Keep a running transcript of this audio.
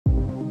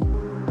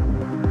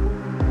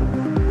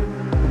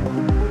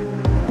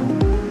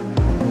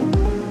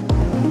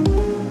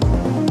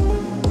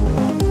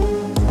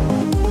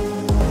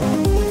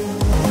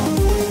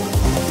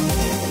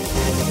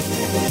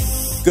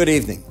Good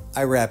evening.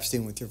 Ira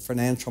Epstein with your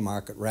financial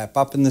market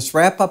wrap-up, and this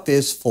wrap-up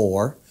is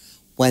for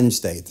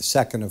Wednesday, the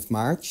 2nd of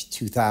March,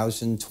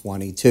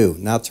 2022.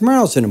 Now,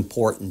 tomorrow's an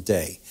important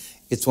day.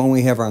 It's when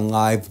we have our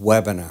live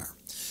webinar.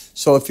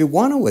 So if you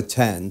want to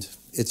attend,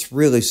 it's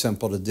really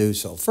simple to do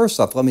so. First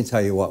off, let me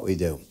tell you what we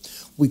do.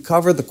 We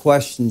cover the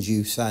questions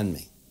you send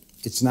me.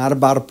 It's not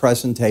about a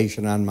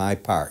presentation on my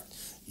part.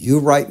 You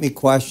write me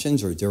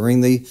questions, or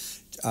during the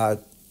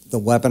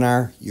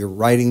webinar, you're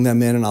writing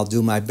them in, and I'll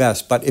do my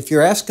best. But if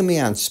you're asking me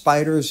on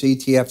spiders,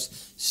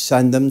 ETFs,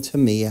 send them to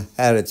me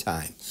ahead of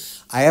time.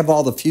 I have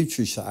all the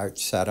future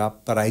charts set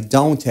up, but I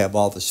don't have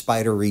all the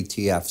spider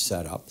ETFs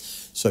set up.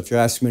 So if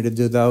you're asking me to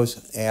do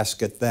those,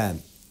 ask it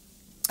then.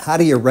 How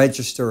do you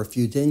register if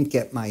you didn't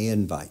get my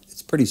invite?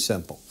 It's pretty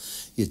simple.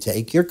 You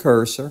take your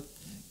cursor,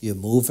 you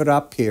move it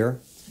up here,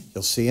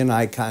 you'll see an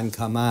icon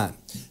come on.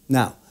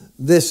 Now,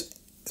 this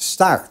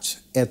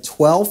starts at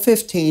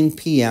 12:15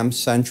 p.m.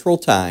 Central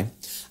Time.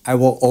 I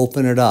will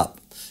open it up.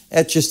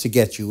 That's just to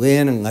get you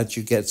in and let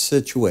you get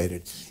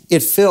situated.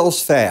 It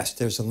fills fast.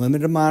 There's a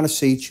limited amount of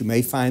seats. You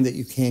may find that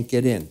you can't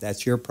get in.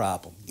 That's your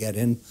problem. Get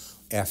in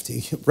after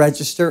you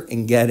register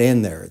and get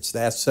in there. It's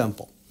that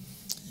simple.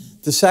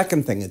 The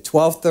second thing, at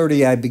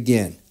 12:30 I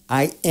begin.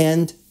 I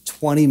end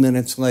 20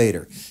 minutes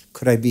later.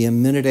 Could I be a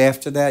minute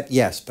after that?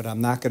 Yes, but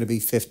I'm not going to be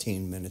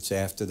 15 minutes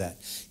after that.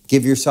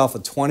 Give yourself a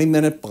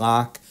 20-minute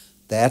block.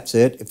 That's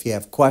it. If you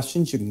have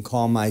questions, you can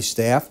call my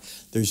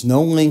staff. There's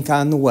no link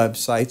on the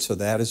website, so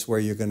that is where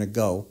you're going to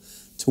go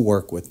to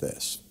work with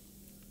this.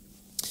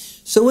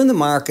 So in the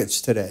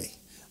markets today,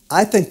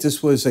 I think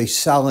this was a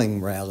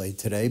selling rally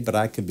today, but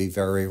I could be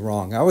very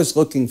wrong. I was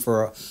looking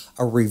for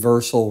a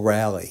reversal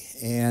rally,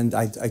 and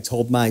I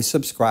told my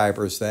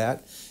subscribers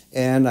that,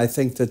 and I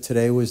think that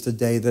today was the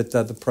day that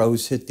the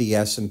pros hit the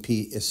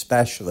S&P,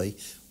 especially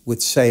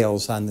with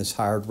sales on this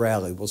hard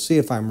rally. We'll see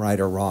if I'm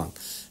right or wrong.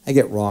 I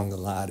get wrong a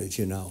lot, as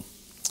you know.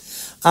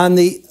 On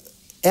the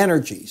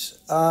energies,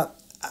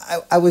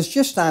 I was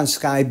just on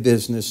Sky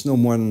Business no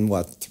more than,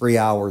 3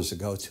 hours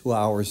ago, 2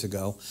 hours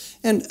ago,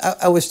 and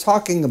I was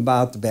talking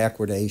about the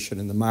backwardation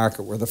in the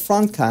market where the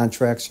front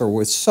contracts are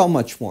worth so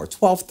much more,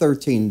 $12,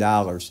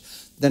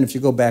 $13, than if you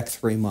go back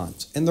 3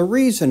 months. And the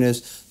reason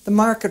is the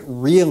market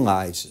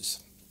realizes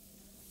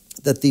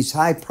that these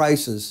high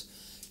prices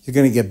you're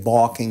going to get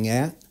balking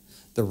at.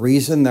 The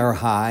reason they're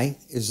high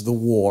is the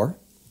war.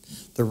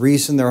 The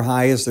reason they're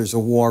high is there's a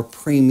war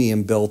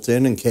premium built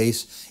in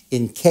case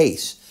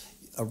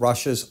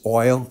Russia's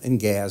oil and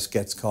gas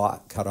gets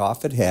cut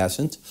off. It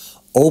hasn't.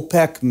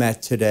 OPEC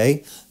met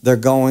today. They're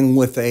going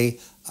with a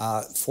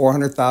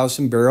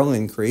 400,000 barrel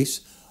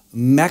increase.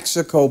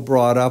 Mexico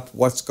brought up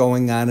what's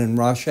going on in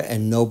Russia,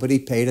 and nobody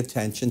paid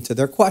attention to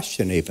their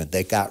question even.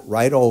 They got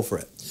right over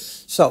it.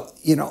 So,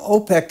 you know,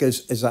 OPEC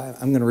is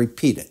I'm going to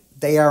repeat it,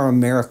 they are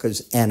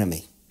America's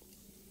enemy.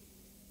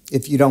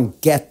 If you don't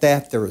get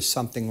that, there is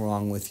something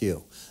wrong with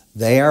you.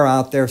 They are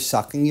out there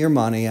sucking your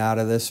money out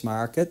of this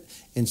market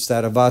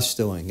instead of us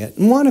doing it.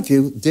 And one of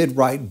you did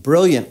right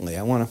brilliantly.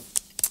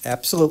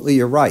 Absolutely,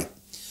 you're right.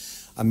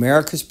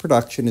 America's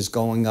production is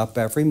going up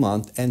every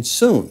month, and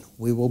soon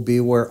we will be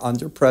where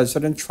under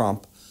President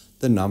Trump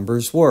the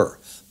numbers were.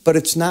 But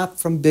it's not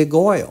from big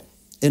oil,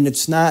 and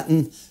it's not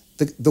in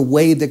the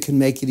way that can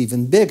make it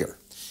even bigger.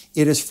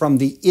 It is from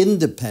the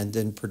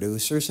independent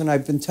producers, and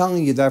I've been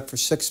telling you that for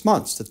 6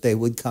 months, that they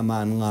would come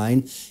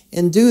online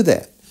and do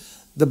that.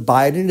 The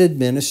Biden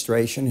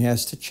administration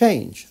has to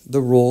change the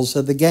rules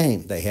of the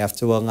game. They have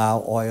to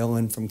allow oil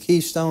in from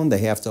Keystone, they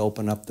have to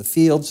open up the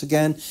fields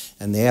again,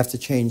 and they have to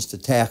change the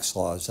tax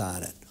laws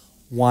on it.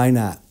 Why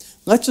not?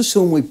 Let's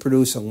assume we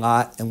produce a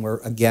lot and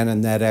we're again a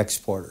net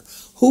exporter.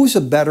 Who's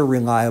a better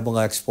reliable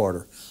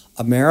exporter?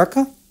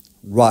 America?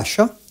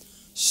 Russia?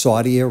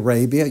 Saudi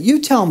Arabia? You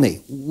tell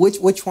me,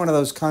 which one of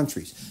those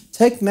countries?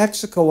 Take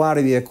Mexico out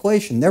of the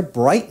equation. They're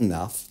bright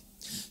enough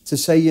to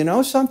say, you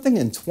know something,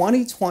 in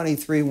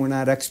 2023, we're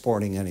not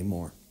exporting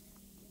anymore.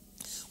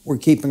 We're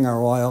keeping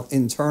our oil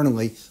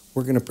internally.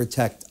 We're going to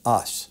protect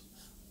us.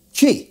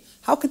 Gee,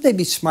 how could they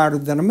be smarter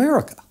than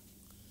America?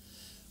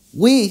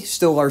 We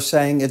still are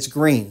saying it's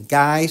green.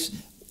 Guys,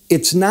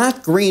 it's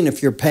not green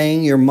if you're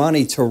paying your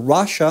money to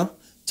Russia,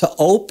 to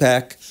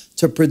OPEC,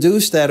 to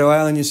produce that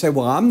oil, and you say,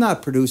 well, I'm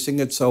not producing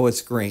it, so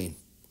it's green.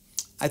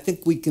 I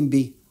think we can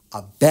be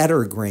a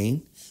better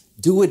green,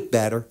 do it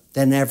better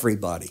than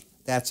everybody.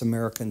 That's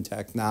American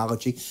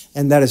technology,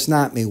 and that is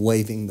not me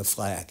waving the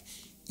flag.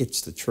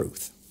 It's the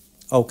truth.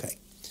 Okay,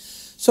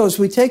 so as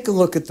we take a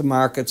look at the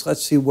markets,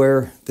 let's see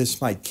where this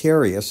might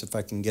carry us, if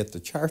I can get the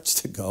charts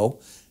to go,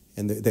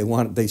 and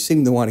they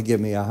seem to want to give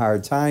me a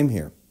hard time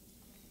here.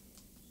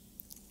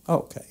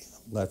 Okay,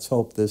 let's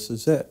hope this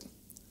is it.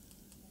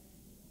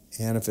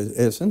 And if it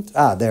isn't,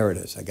 there it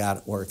is. I got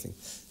it working.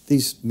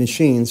 These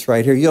machines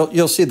right here,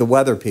 you'll see the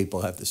weather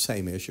people have the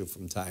same issue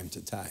from time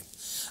to time.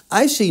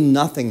 I see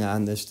nothing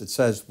on this that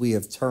says we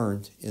have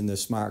turned in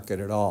this market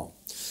at all.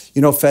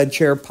 You know, Fed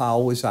Chair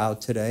Powell was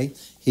out today.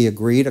 He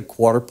agreed a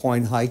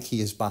quarter-point hike.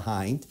 He is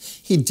behind.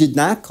 He did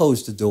not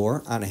close the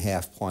door on a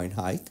half-point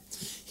hike.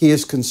 He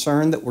is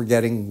concerned that we're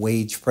getting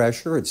wage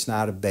pressure. It's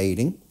not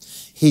abating.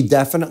 He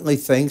definitely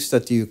thinks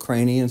that the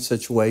Ukrainian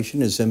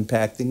situation is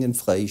impacting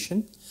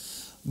inflation.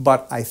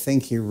 But I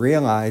think he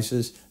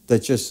realizes that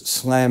just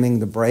slamming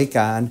the brake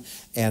on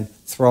and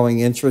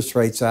throwing interest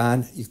rates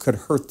on, you could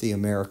hurt the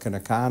American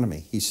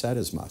economy. He said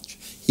as much.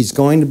 He's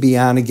going to be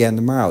on again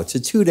tomorrow. It's a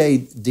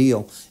 2-day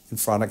deal in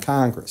front of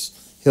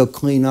Congress. He'll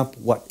clean up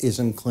what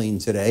isn't clean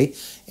today,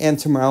 and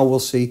tomorrow we'll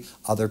see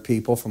other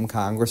people from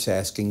Congress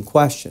asking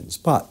questions.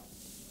 But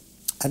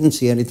I didn't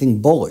see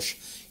anything bullish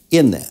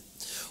in that.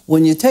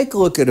 When you take a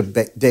look at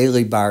a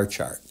daily bar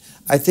chart,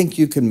 I think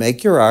you can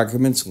make your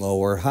arguments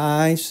lower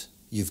highs.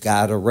 You've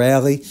got a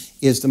rally.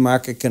 Is the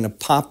market going to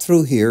pop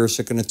through here, or is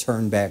it going to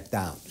turn back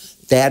down?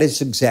 That is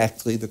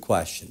exactly the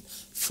question.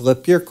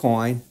 Flip your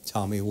coin.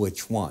 Tell me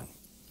which one.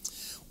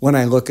 When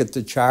I look at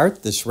the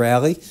chart, this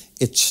rally,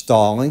 it's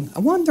stalling. I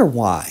wonder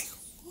why.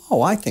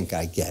 Oh, I think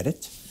I get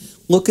it.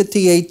 Look at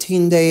the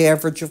 18-day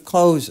average of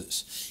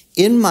closes.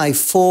 In my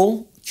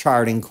full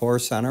charting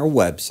course on our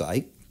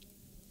website,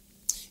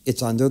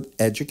 it's under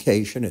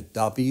education at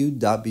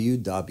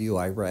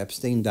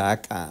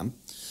www.iraepstein.com.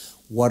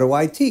 What do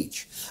I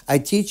teach? I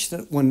teach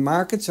that when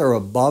markets are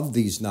above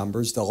these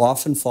numbers, they'll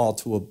often fall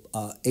to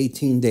a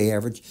 18-day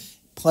average.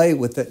 Play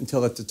with it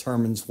until it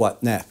determines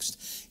what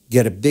next.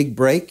 Get a big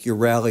break, you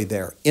rally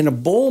there. In a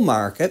bull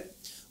market,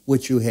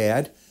 which you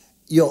had,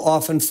 you'll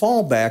often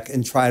fall back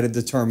and try to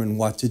determine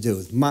what to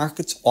do.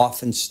 Markets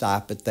often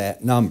stop at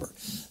that number.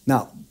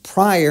 Now,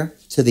 prior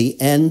to the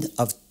end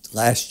of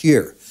last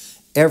year,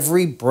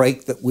 every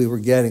break that we were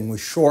getting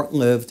was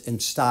short-lived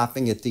and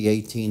stopping at the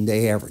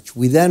 18-day average.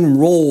 We then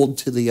rolled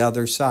to the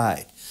other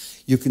side.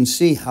 You can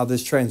see how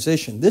this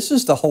transition, this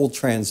is the whole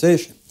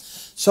transition.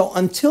 So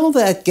until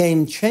that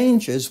game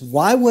changes,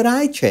 why would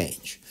I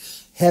change?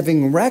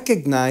 Having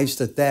recognized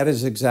that that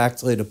is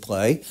exactly the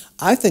play,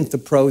 I think the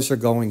pros are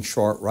going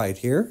short right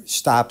here.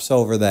 Stops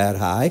over that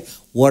high.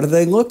 What are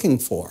they looking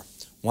for?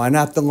 Why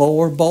not the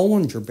lower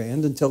Bollinger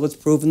Band until it's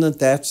proven that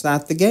that's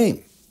not the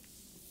game?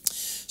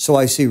 So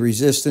I see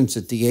resistance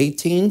at the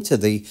 18 to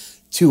the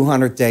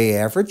 200-day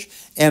average.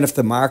 And if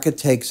the market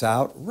takes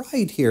out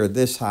right here,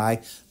 this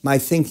high, my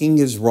thinking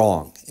is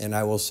wrong. And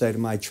I will say to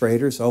my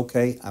traders,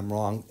 okay, I'm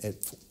wrong at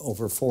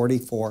over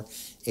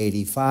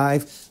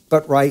 44.85.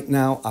 But right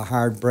now, a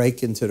hard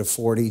break into the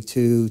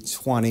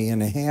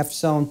 42.20.5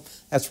 zone.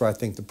 That's where I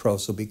think the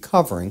pros will be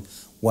covering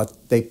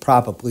what they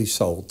probably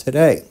sold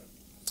today.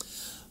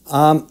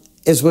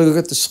 As we look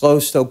at the slow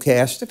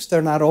stochastics,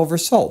 they're not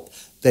oversold.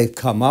 They've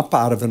come up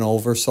out of an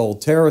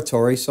oversold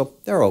territory, so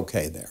they're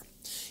okay there.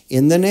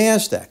 In the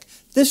NASDAQ,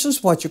 this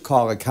is what you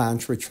call a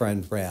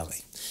contra-trend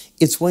rally.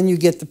 It's when you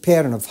get the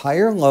pattern of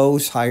higher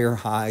lows, higher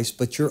highs,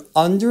 but you're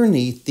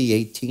underneath the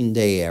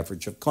 18-day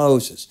average of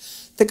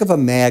closes. Think of a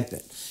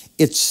magnet.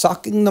 It's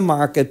sucking the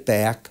market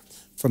back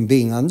from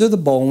being under the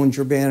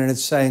Bollinger Band, and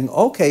it's saying,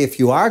 okay, if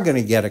you are going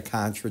to get a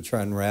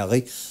contra-trend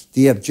rally,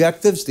 the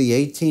objective's the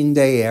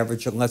 18-day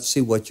average, and let's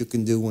see what you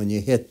can do when you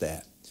hit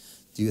that.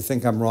 Do you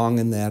think I'm wrong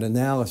in that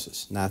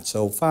analysis? Not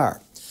so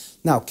far.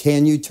 Now,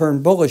 can you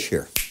turn bullish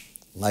here?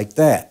 Like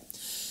that.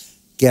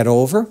 Get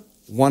over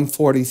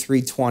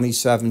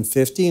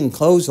 143.2750 and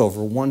close over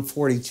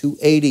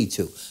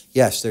 142.82.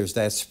 Yes, there's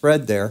that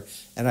spread there,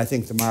 and I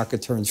think the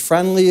market turns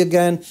friendly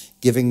again,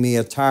 giving me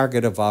a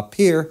target of up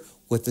here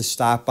with the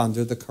stop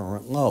under the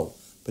current low.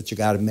 But you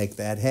got to make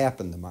that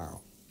happen tomorrow.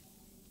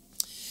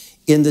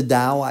 In the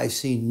Dow, I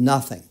see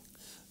nothing.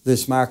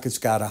 This market's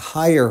got a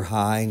higher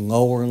high,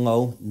 lower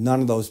low,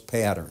 none of those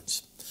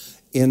patterns.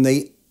 In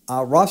the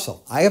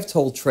Russell, I have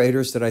told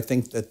traders that I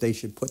think that they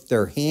should put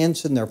their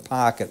hands in their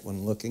pocket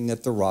when looking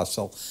at the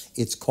Russell.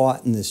 It's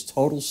caught in this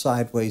total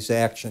sideways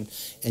action,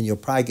 and you'll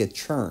probably get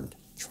churned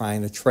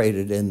trying to trade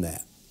it in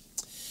that.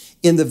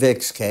 In the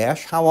VIX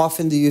cash, how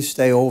often do you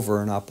stay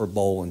over an upper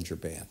Bollinger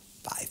Band?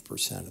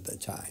 5% of the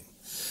time.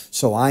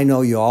 So I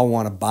know you all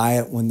want to buy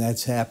it when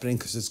that's happening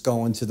because it's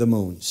going to the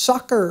moon.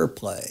 Sucker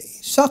play,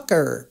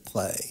 sucker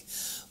play.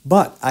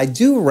 But I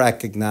do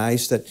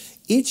recognize that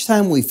each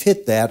time we've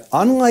hit that,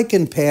 unlike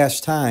in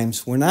past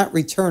times, we're not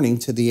returning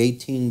to the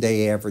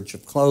 18-day average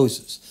of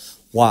closes.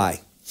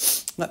 Why?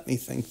 Let me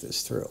think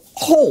this through.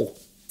 Oh,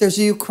 there's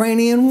a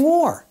Ukrainian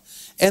war.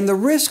 And the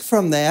risk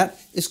from that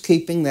is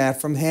keeping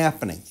that from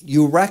happening.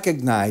 You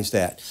recognize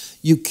that.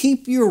 You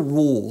keep your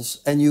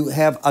rules and you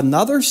have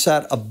another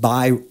set of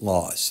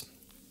bylaws.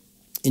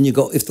 And you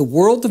go, if the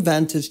world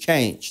event has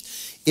changed,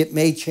 it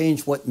may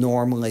change what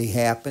normally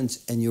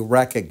happens, and you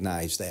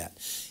recognize that.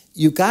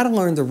 You've got to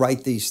learn to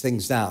write these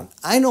things down.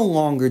 I no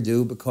longer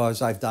do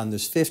because I've done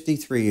this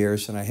 53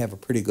 years and I have a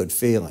pretty good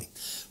feeling.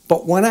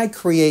 But when I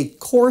create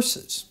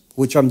courses,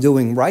 which I'm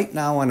doing right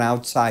now on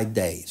outside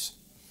days,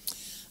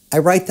 I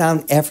write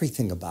down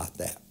everything about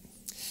that.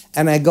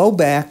 And I go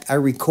back, I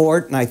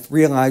record, and I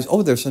realize,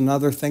 oh, there's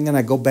another thing, and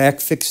I go back,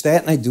 fix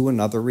that, and I do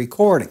another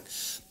recording.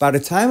 By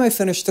the time I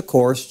finish the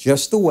course,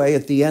 just the way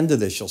at the end of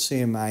this, you'll see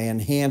in my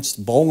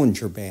enhanced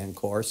Bollinger Band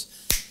course,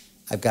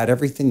 I've got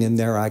everything in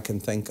there I can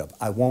think of.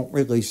 I won't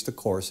release the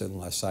course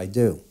unless I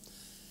do.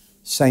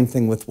 Same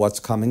thing with what's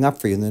coming up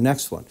for you in the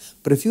next one.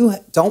 But if you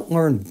don't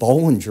learn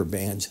Bollinger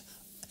Bands,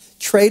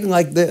 trade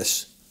like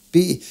this.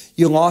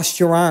 You lost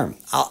your arm.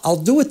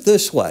 I'll do it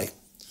this way.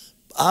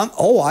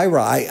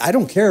 Ira, I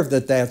don't care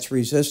if that's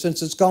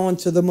resistance. It's going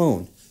to the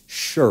moon.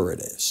 Sure it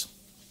is.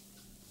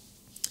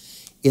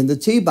 In the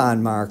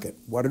T-bond market,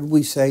 what did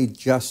we say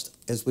just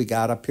as we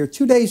got up here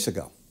 2 days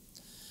ago?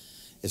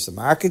 As the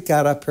market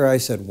got up here, I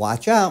said,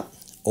 watch out.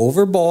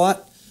 Overbought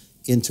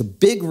into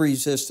big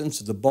resistance,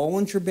 the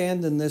Bollinger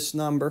Band in this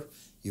number.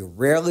 You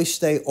rarely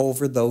stay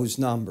over those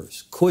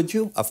numbers. Could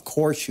you? Of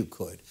course you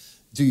could.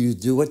 Do you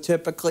do it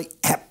typically?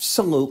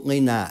 Absolutely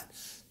not.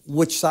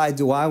 Which side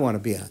do I want to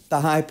be on?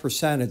 The high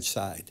percentage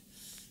side.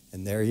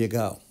 And there you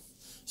go.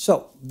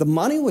 So the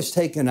money was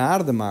taken out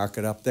of the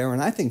market up there,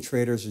 and I think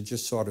traders are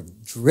just sort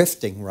of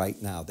drifting right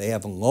now. They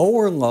have a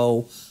lower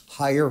low,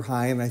 higher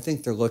high, and I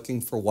think they're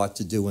looking for what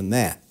to do in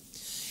that.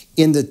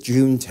 In the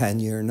June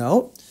 10-year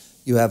note,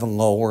 you have a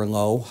lower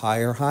low,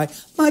 higher high.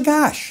 My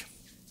gosh,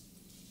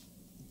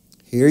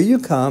 here you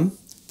come.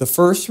 The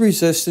first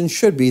resistance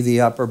should be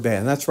the upper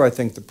band. That's where I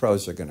think the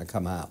pros are going to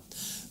come out.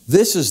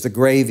 This is the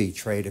gravy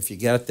trade if you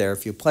get it there.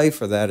 If you play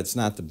for that, it's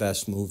not the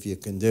best move you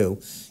can do.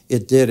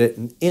 It did it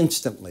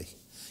instantly.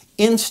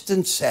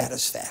 Instant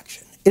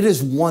satisfaction. It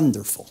is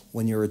wonderful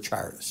when you're a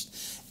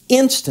chartist.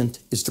 Instant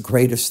is the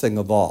greatest thing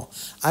of all.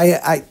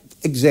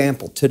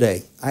 Example,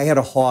 today, I had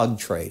a hog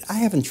trade. I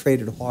haven't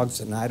traded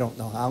hogs in I don't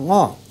know how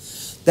long.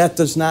 That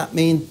does not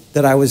mean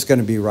that I was going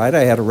to be right.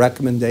 I had a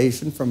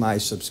recommendation from my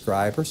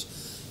subscribers.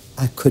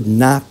 I could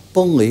not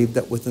believe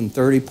that within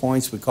 30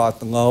 points we caught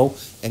the low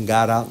and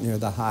got out near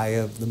the high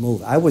of the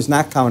move. I was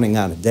not counting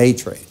on a day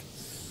trade,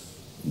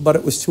 but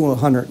it was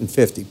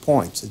 250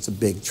 points. It's a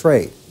big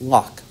trade.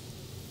 Luck,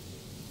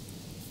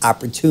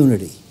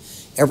 opportunity,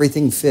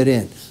 everything fit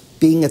in.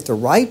 Being at the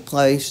right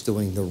place,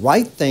 doing the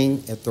right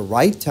thing at the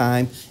right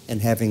time,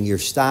 and having your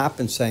stop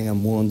and saying,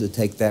 I'm willing to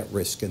take that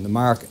risk in the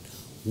market.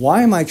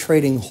 Why am I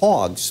trading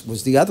hogs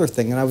was the other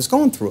thing, and I was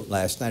going through it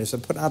last night as I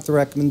put out the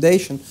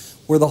recommendation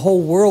where the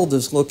whole world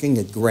is looking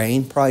at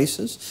grain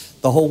prices,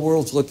 the whole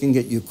world's looking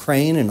at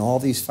Ukraine and all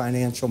these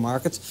financial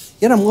markets,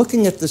 yet I'm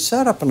looking at the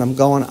setup and I'm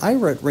going,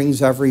 Ira, it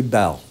rings every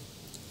bell.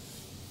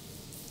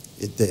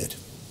 It did.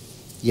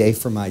 Yay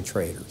for my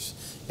traders.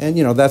 And,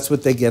 you know, that's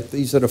what they get.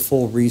 These are the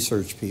full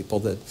research people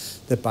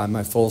that buy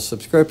my full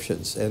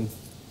subscriptions. And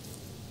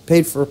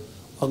paid for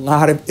a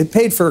lot of, it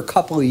paid for a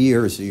couple of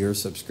years a year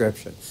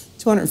subscription.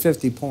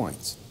 250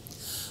 points.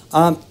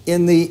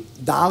 In the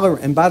dollar,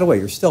 and by the way,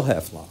 you're still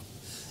half long.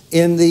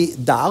 In the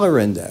dollar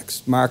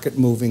index, market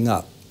moving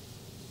up.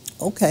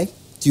 Okay.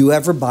 Do you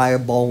ever buy a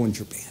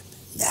Bollinger Band?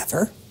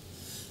 Never.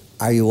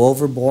 Are you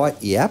overbought?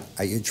 Yep.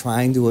 Are you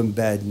trying to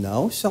embed?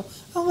 No. So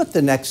I'll let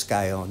the next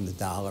guy own the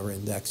dollar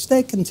index.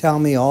 They can tell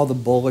me all the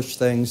bullish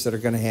things that are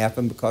going to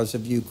happen because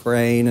of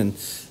Ukraine and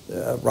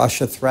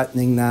Russia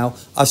threatening now.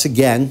 Us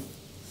again,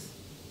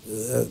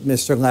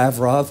 Mr.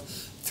 Lavrov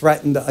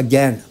threatened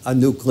again a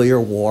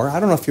nuclear war. I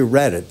don't know if you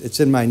read it. It's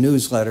in my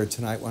newsletter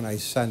tonight when I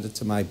send it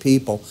to my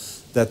people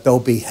that they'll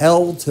be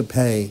held to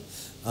pay.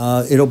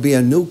 It'll be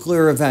a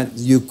nuclear event.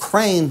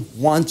 Ukraine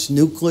wants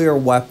nuclear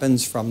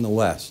weapons from the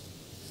West.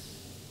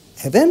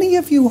 Have any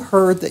of you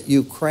heard that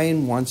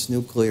Ukraine wants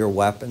nuclear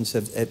weapons?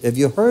 Have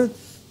you heard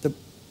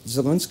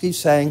Zelensky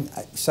saying,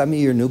 send me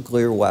your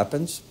nuclear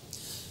weapons?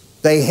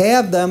 They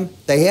have them.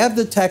 They have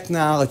the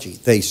technology.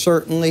 They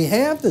certainly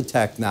have the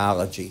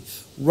technology.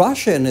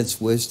 Russia, in its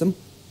wisdom,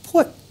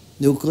 put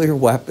nuclear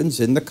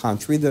weapons in the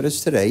country that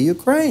is today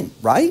Ukraine,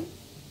 right?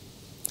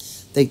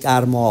 They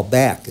got them all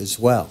back as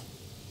well.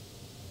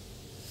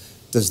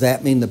 Does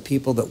that mean the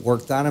people that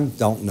worked on them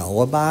don't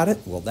know about it?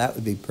 Well, that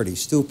would be pretty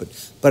stupid.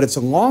 But it's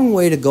a long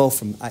way to go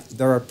from,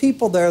 there are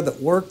people there that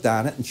worked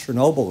on it, and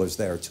Chernobyl is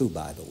there too,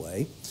 by the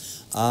way,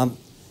 and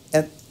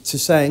to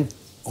saying,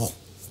 oh,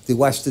 the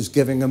West is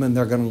giving them and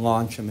they're going to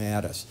launch them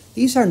at us.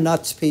 These are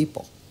nuts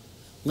people.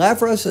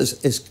 Lavrov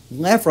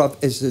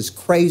is as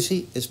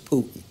crazy as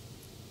Putin.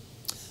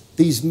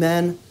 These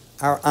men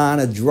are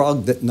on a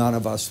drug that none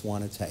of us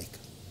want to take.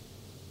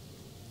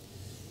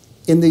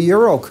 In the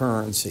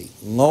eurocurrency,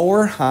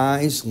 lower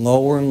highs,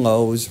 lower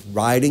lows,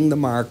 riding the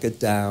market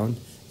down,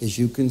 as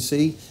you can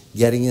see,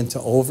 getting into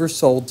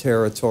oversold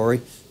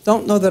territory.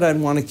 Don't know that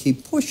I'd want to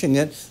keep pushing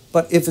it,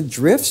 but if it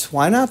drifts,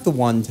 why not the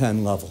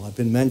 110 level? I've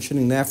been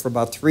mentioning that for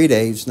about 3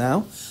 days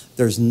now.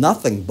 There's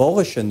nothing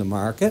bullish in the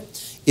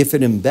market. If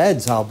it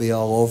embeds, I'll be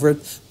all over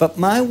it. But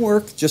my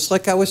work, just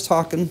like I was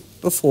talking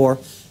before,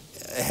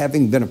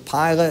 having been a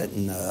pilot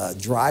and a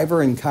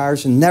driver in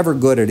cars, and never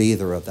good at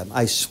either of them.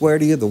 I swear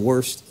to you, the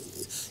worst.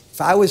 If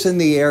I was in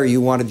the air,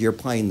 you wanted your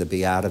plane to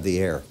be out of the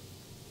air.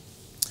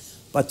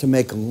 But to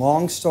make a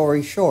long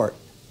story short,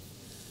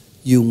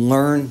 you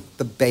learn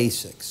the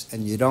basics,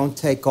 and you don't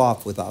take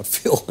off without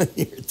fueling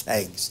your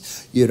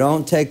tanks. You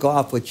don't take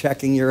off with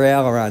checking your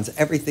ailerons,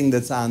 everything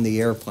that's on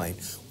the airplane.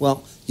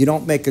 Well, you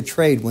don't make a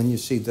trade when you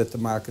see that the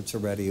market's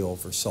already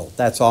oversold.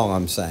 That's all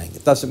I'm saying.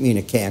 It doesn't mean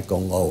it can't go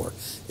lower.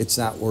 It's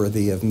not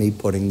worthy of me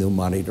putting new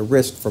money to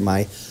risk for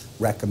my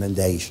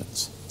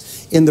recommendations.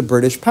 In the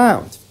British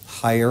pound,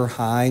 higher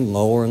high,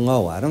 lower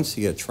low. I don't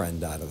see a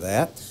trend out of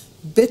that.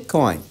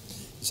 Bitcoin,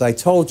 as I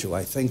told you,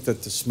 I think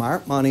that the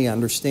smart money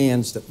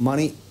understands that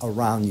money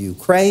around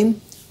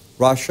Ukraine,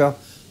 Russia,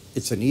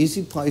 it's an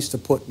easy place to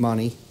put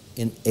money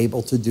and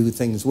able to do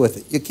things with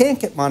it. You can't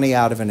get money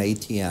out of an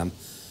ATM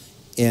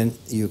in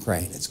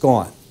Ukraine. It's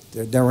gone.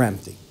 They're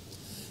empty.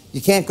 You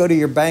can't go to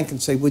your bank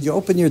and say, would you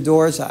open your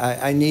doors?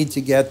 I need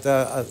to get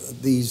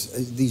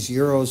these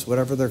euros,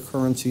 whatever their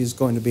currency is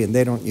going to be. And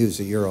they don't use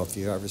a euro if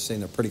you've ever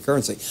seen their pretty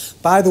currency.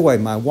 By the way,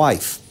 my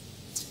wife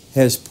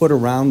has put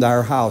around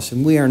our house,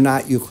 and we are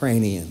not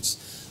Ukrainians,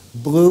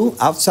 blue,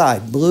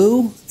 outside,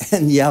 blue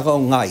and yellow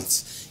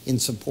lights in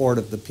support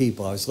of the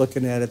people. I was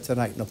looking at it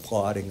tonight and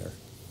applauding her.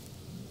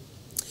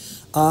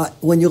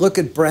 When you look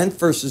at Brent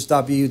versus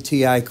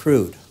WTI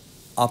crude,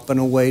 up and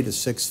away to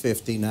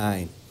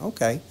 659.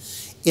 Okay.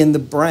 In the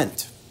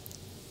Brent,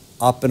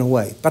 up and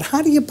away. But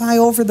how do you buy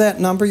over that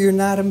number? You're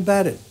not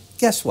embedded.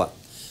 Guess what?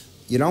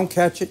 You don't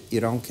catch it, you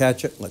don't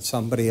catch it. Let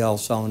somebody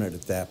else own it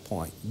at that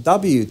point.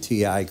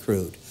 WTI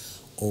crude,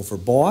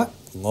 overbought,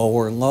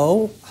 lower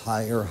low,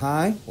 higher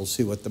high. We'll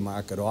see what the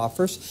market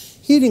offers.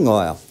 Heating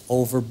oil,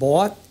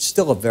 overbought,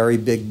 still a very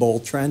big bull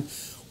trend.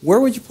 Where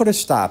would you put a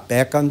stop?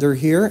 Back under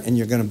here, and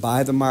you're going to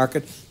buy the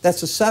market.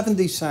 That's a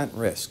 70-cent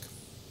risk.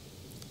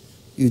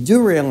 You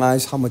do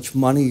realize how much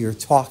money you're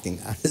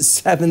talking on a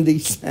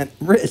 70-cent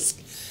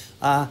risk.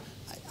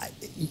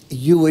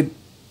 You would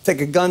take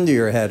a gun to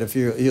your head if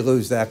you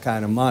lose that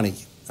kind of money,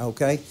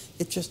 okay?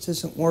 It just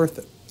isn't worth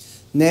it.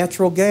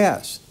 Natural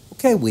gas.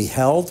 Okay, we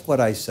held what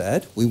I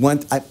said. We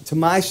went, to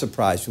my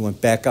surprise, we went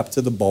back up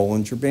to the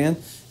Bollinger Band,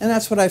 and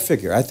that's what I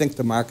figure. I think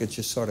the market's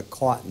just sort of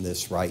caught in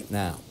this right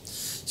now.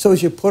 So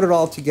as you put it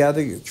all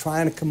together, you're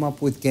trying to come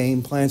up with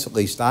game plans, at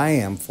least I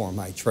am for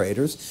my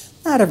traders.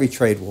 Not every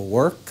trade will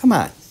work. Come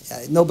on.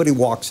 Nobody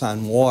walks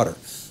on water.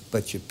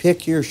 But you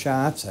pick your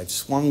shots. I've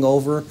swung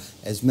over,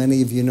 as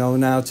many of you know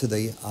now, to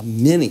the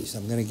minis.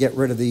 I'm going to get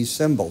rid of these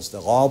symbols.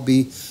 They'll all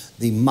be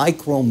the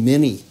micro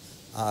mini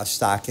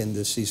stock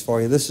indices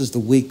for you. This is the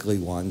weekly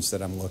ones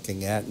that I'm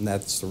looking at, and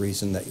that's the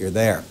reason that you're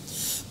there.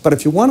 But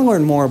if you want to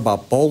learn more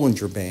about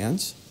Bollinger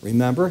Bands,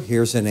 remember,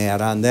 here's an ad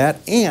on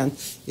that. And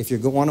if you're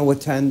going to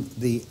attend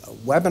the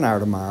webinar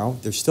tomorrow,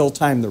 there's still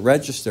time to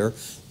register.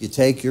 You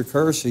take your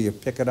cursor, you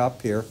pick it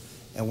up here,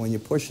 and when you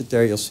push it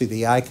there, you'll see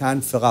the icon,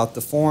 fill out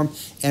the form.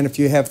 And if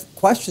you have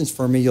questions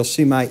for me, you'll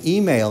see my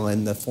email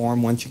in the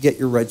form. Once you get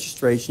your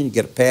registration, you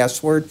get a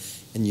password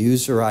and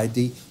user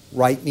ID.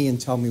 Write me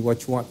and tell me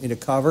what you want me to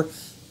cover.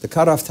 The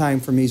cutoff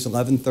time for me is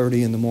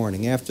 11:30 in the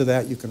morning. After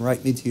that, you can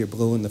write me till you're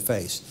blue in the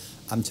face.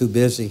 I'm too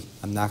busy.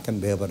 I'm not going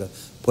to be able to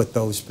put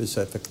those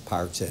specific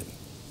parts in.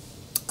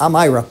 I'm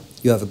Ira.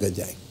 You have a good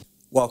day.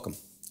 Welcome.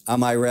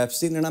 I'm Ira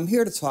Epstein, and I'm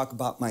here to talk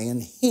about my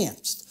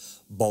enhanced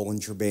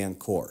Bollinger Band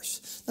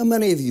course. Now,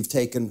 many of you have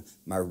taken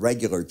my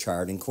regular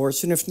charting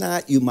course, and if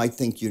not, you might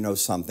think you know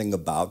something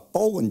about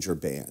Bollinger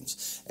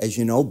Bands. As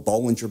you know,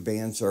 Bollinger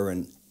Bands are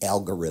an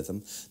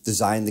algorithm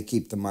designed to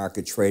keep the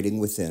market trading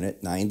within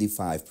it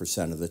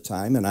 95% of the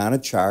time, and on a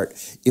chart,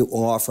 it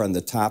will offer on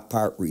the top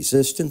part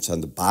resistance,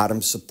 on the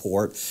bottom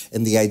support,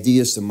 and the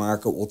idea is the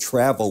market will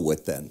travel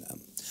within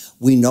them.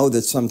 We know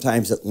that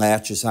sometimes it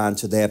latches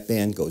onto that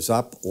band, goes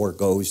up or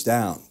goes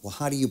down. Well,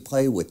 how do you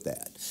play with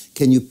that?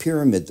 Can you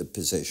pyramid the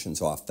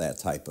positions off that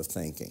type of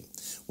thinking?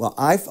 Well,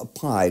 I've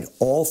applied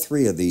all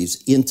three of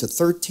these into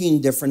 13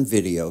 different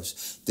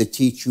videos that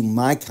teach you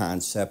my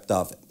concept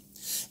of it.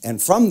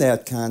 And from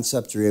that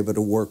concept, you're able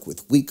to work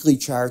with weekly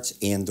charts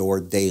and or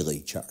daily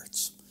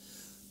charts.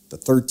 The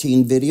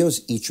 13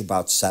 videos, each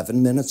about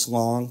 7 minutes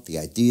long. The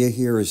idea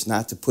here is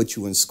not to put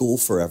you in school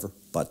forever,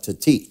 but to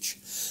teach.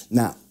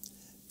 Now,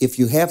 if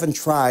you haven't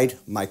tried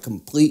my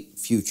complete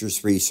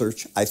futures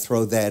research, I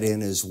throw that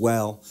in as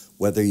well.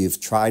 Whether you've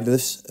tried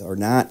this or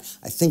not,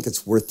 I think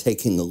it's worth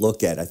taking a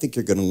look at. I think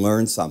you're going to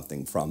learn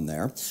something from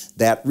there.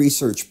 That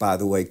research, by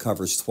the way,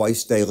 covers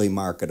twice daily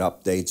market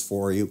updates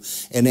for you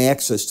and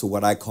access to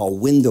what I call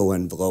window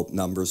envelope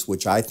numbers,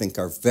 which I think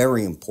are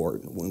very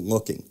important when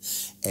looking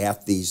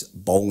at these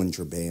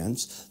Bollinger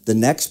Bands. The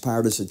next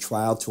part is a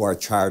trial to our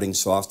charting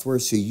software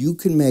so you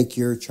can make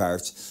your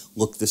charts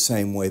look the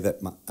same way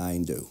that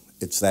mine do.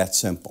 It's that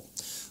simple.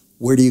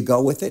 Where do you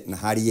go with it and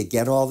how do you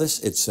get all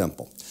this? It's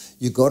simple.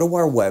 You go to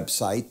our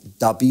website,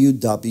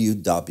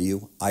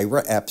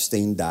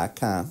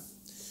 www.iraepstein.com.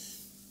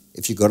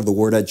 If you go to the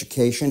word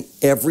education,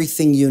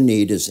 everything you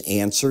need is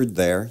answered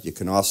there. You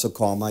can also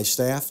call my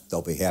staff.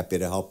 They'll be happy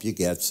to help you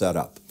get set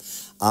up.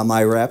 I'm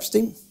Ira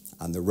Epstein,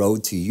 on the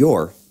road to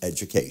your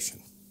education.